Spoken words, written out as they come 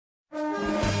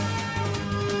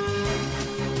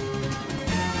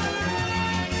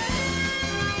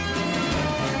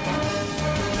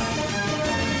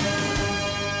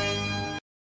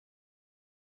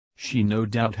she no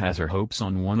doubt has her hopes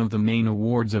on one of the main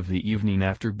awards of the evening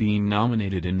after being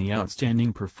nominated in the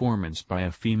Outstanding Performance by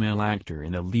a Female Actor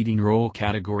in a Leading Role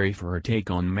category for her take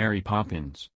on Mary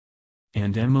Poppins.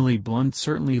 And Emily Blunt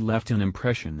certainly left an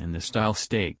impression in the style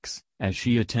stakes, as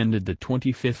she attended the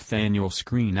 25th Annual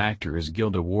Screen Actors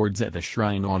Guild Awards at the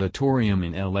Shrine Auditorium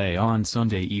in LA on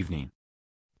Sunday evening.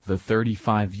 The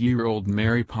 35-year-old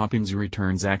Mary Poppins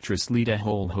Returns actress lead a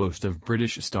whole host of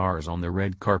British stars on the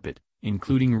red carpet,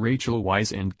 including Rachel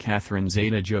Weisz and Catherine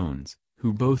Zeta-Jones,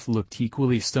 who both looked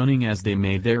equally stunning as they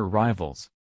made their rivals.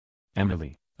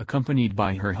 Emily, accompanied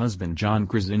by her husband John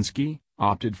Krasinski,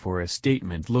 opted for a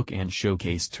statement look and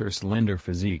showcased her slender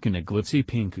physique in a glitzy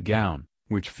pink gown,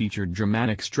 which featured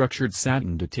dramatic structured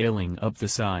satin detailing up the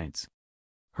sides.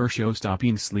 Her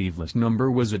show-stopping sleeveless number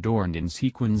was adorned in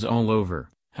sequins all over.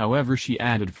 However, she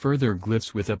added further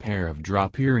glitz with a pair of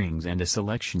drop earrings and a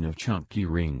selection of chunky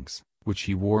rings, which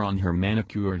she wore on her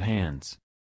manicured hands.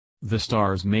 The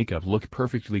star's makeup look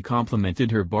perfectly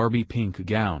complemented her Barbie pink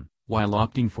gown. While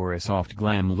opting for a soft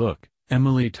glam look,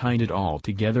 Emily tied it all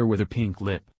together with a pink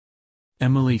lip.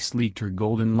 Emily sleeked her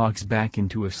golden locks back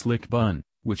into a slick bun,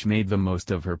 which made the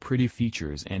most of her pretty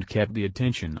features and kept the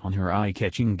attention on her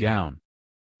eye-catching gown.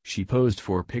 She posed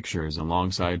for pictures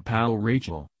alongside pal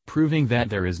Rachel, proving that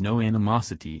there is no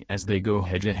animosity as they go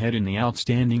head-to-head in the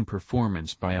Outstanding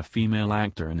Performance by a Female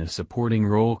Actor in a Supporting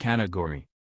Role category.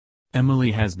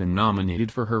 Emily has been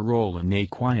nominated for her role in A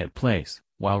Quiet Place,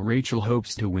 while Rachel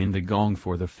hopes to win the gong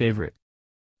for The Favorite.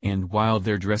 And while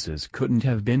their dresses couldn't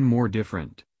have been more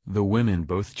different, the women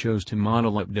both chose to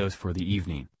model up those for the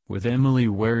evening, with Emily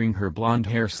wearing her blonde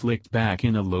hair slicked back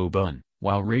in a low bun,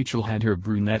 while Rachel had her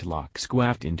brunette locks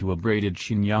coiffed into a braided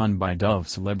chignon by Dove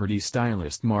celebrity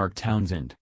stylist Mark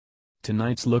Townsend.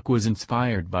 Tonight's look was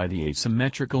inspired by the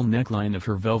asymmetrical neckline of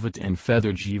her velvet and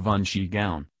feathered Givenchy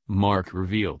gown, Mark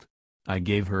revealed. I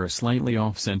gave her a slightly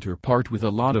off-center part with a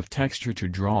lot of texture to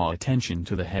draw attention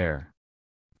to the hair.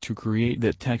 To create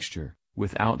that texture,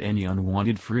 without any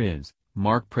unwanted frizz,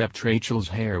 Mark prepped Rachel's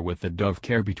hair with the Dove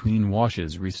Care Between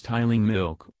Washes restyling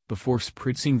milk, before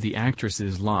spritzing the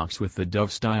actress's locks with the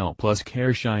Dove Style Plus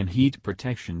Care Shine Heat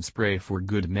Protection Spray for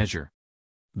good measure.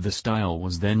 The style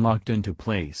was then locked into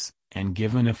place, and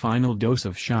given a final dose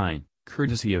of shine,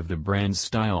 courtesy of the brand's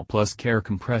Style Plus Care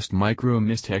Compressed Micro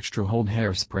Mist Extra Hold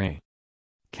Hairspray.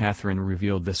 Catherine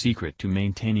revealed the secret to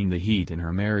maintaining the heat in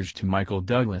her marriage to Michael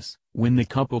Douglas, when the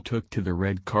couple took to the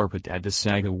red carpet at the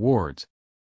SAG Awards.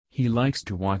 He likes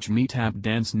to watch me tap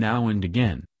dance now and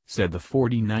again, said the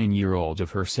 49-year-old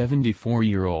of her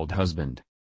 74-year-old husband.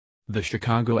 The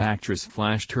Chicago actress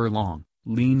flashed her long,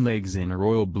 lean legs in a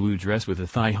royal blue dress with a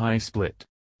thigh-high split.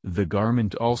 The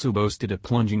garment also boasted a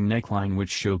plunging neckline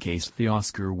which showcased the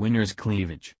Oscar winner's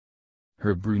cleavage.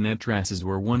 Her brunette dresses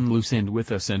were one loose end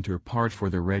with a center part for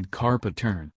the red carpet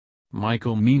turn.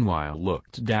 Michael meanwhile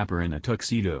looked dapper in a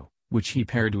tuxedo, which he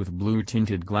paired with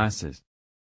blue-tinted glasses.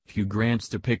 Hugh Grant's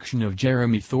depiction of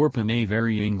Jeremy Thorpe in A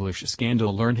Very English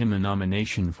Scandal earned him a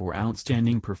nomination for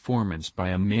Outstanding Performance by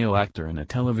a Male Actor in a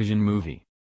Television Movie.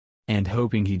 And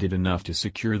hoping he did enough to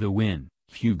secure the win,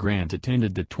 Hugh Grant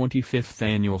attended the 25th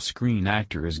Annual Screen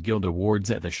Actors Guild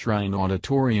Awards at the Shrine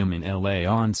Auditorium in LA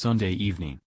on Sunday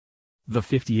evening. The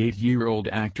 58-year-old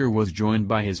actor was joined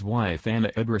by his wife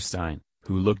Anna Eberstein,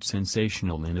 who looked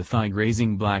sensational in a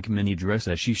thigh-grazing black mini dress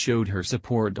as she showed her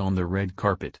support on the red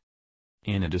carpet.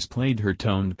 Anna displayed her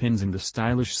toned pins in the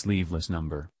stylish sleeveless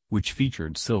number, which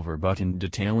featured silver button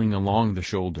detailing along the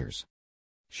shoulders.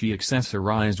 She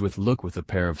accessorized with look with a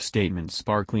pair of statement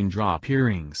sparkling drop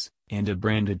earrings, and a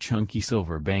branded chunky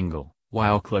silver bangle,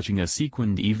 while clutching a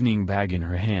sequined evening bag in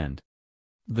her hand.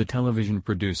 The television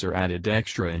producer added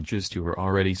extra inches to her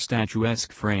already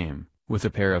statuesque frame, with a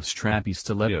pair of strappy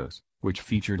stilettos, which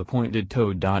featured a pointed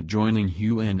toe. Joining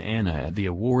Hugh and Anna at the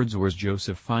awards was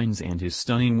Joseph Fiennes and his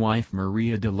stunning wife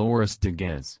Maria Dolores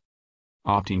Diguez.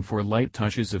 Opting for light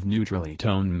touches of neutrally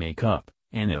toned makeup,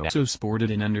 Anna also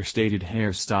sported an understated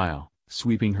hairstyle,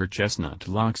 sweeping her chestnut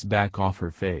locks back off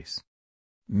her face.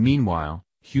 Meanwhile,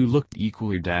 Hugh looked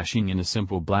equally dashing in a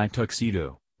simple black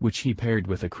tuxedo, which he paired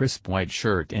with a crisp white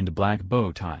shirt and black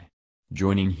bow tie.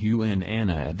 Joining Hugh and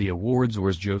Anna at the awards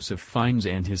was Joseph Fiennes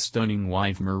and his stunning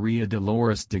wife Maria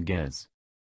Dolores Diguez.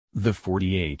 The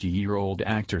 48-year-old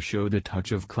actor showed a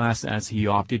touch of class as he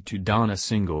opted to don a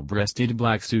single-breasted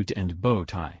black suit and bow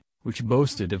tie, which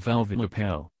boasted a velvet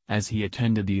lapel, as he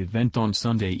attended the event on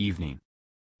Sunday evening.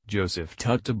 Joseph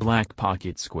tucked a black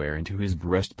pocket square into his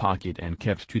breast pocket and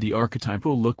kept to the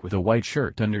archetypal look with a white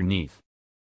shirt underneath.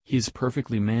 His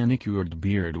perfectly manicured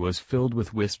beard was filled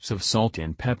with wisps of salt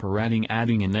and pepper,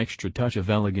 adding an extra touch of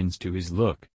elegance to his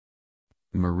look.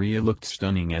 Maria looked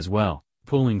stunning as well,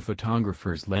 pulling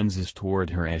photographers' lenses toward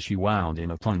her as she wowed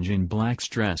in a plunging black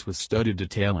dress with studded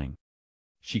detailing.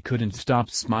 She couldn't stop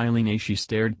smiling as she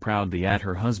stared proudly at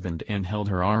her husband and held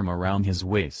her arm around his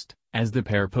waist, as the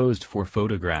pair posed for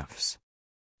photographs.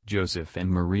 Joseph and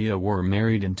Maria were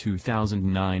married in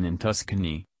 2009 in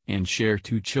Tuscany, and share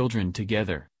 2 children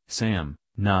together, Sam,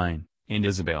 9, and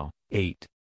Isabel, 8.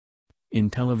 In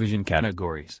television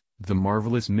categories, The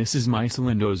Marvelous Mrs.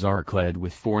 Maisel and Ozark led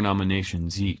with 4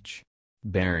 nominations each.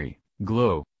 Barry,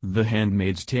 Glow, The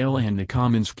Handmaid's Tale and The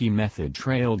Kominsky Method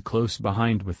trailed close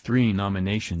behind with 3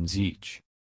 nominations each.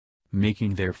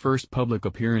 Making their first public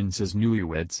appearance as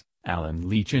newlyweds, Alan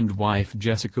Leach and wife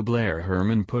Jessica Blair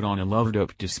Herman put on a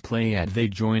loved-up display as they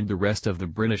joined the rest of the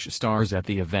British stars at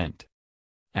the event.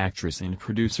 Actress and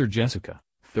producer Jessica,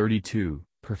 32,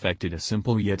 perfected a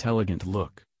simple yet elegant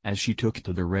look, as she took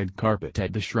to the red carpet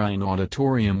at the Shrine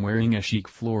Auditorium wearing a chic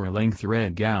floor-length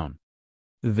red gown.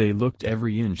 They looked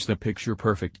every inch the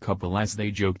picture-perfect couple as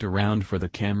they joked around for the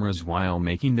cameras while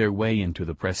making their way into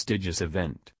the prestigious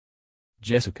event.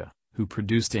 Jessica, who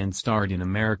produced and starred in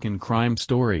American Crime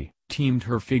Story, teamed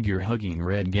her figure-hugging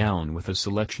red gown with a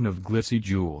selection of glitzy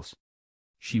jewels.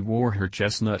 She wore her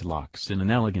chestnut locks in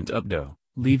an elegant updo,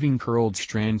 leaving curled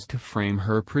strands to frame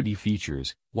her pretty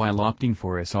features, while opting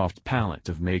for a soft palette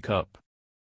of makeup.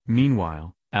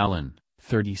 Meanwhile, Alan,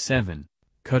 37,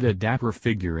 cut a dapper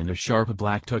figure in a sharp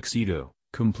black tuxedo,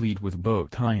 complete with bow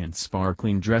tie and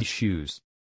sparkling dress shoes.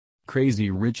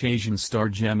 Crazy Rich Asian star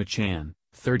Gemma Chan,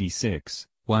 36,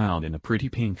 wowed in a pretty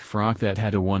pink frock that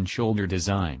had a one-shoulder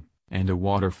design, and a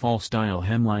waterfall-style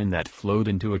hemline that flowed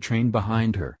into a train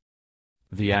behind her.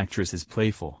 The actress's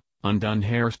playful, undone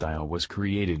hairstyle was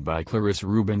created by Clarisse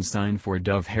Rubinstein for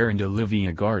Dove Hair and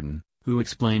Olivia Garden, who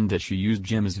explained that she used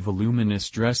Gemma's voluminous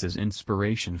dress as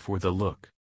inspiration for the look.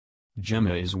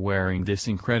 Gemma is wearing this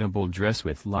incredible dress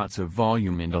with lots of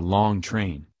volume and a long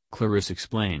train, Clarisse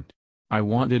explained. I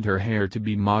wanted her hair to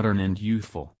be modern and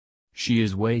youthful. She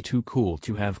is way too cool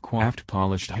to have coiffed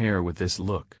polished hair with this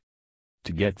look.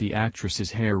 To get the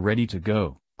actress's hair ready to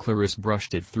go, Clarisse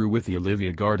brushed it through with the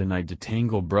Olivia Garden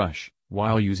detangle brush,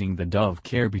 while using the Dove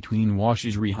Care Between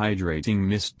Washes rehydrating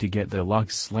mist to get the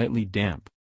locks slightly damp.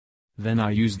 Then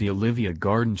I used the Olivia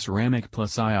Garden Ceramic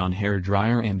Plus Ion Hair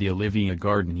Dryer and the Olivia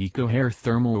Garden Eco Hair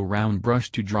Thermal Round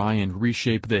Brush to dry and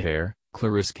reshape the hair,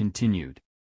 Clarisse continued.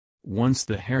 Once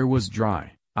the hair was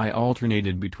dry, I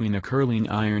alternated between a curling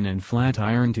iron and flat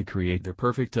iron to create the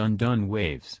perfect undone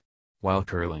waves. While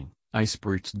curling, I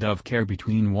spritzed Dove Care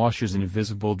Between Washes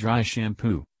Invisible Dry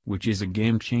Shampoo, which is a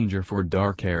game changer for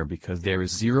dark hair because there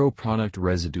is zero product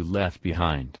residue left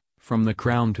behind, from the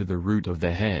crown to the root of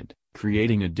the head,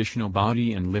 creating additional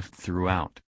body and lift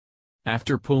throughout.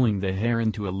 After pulling the hair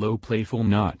into a low playful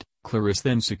knot, Clarisse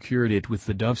then secured it with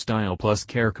the Dove Style Plus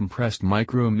Care Compressed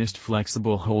Micro Mist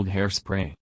Flexible Hold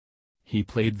Hairspray. He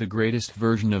played the greatest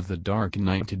version of The Dark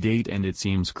Knight to date, and it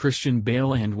seems Christian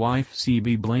Bale and wife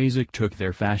CB Blazek took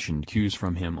their fashion cues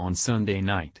from him on Sunday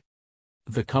night.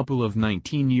 The couple of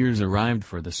 19 years arrived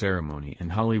for the ceremony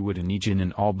in Hollywood and each in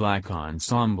an all-black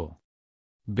ensemble.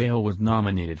 Bale was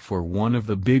nominated for one of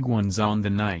the big ones on the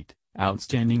night,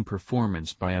 Outstanding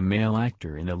Performance by a Male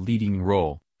Actor in a Leading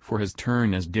Role, for his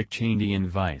turn as Dick Cheney in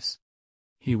Vice.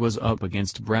 He was up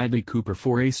against Bradley Cooper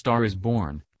for A Star Is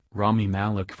Born, Rami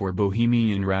Malek for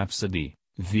Bohemian Rhapsody,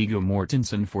 Viggo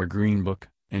Mortensen for Green Book,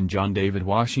 and John David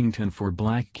Washington for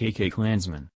Black KK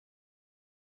Klansman.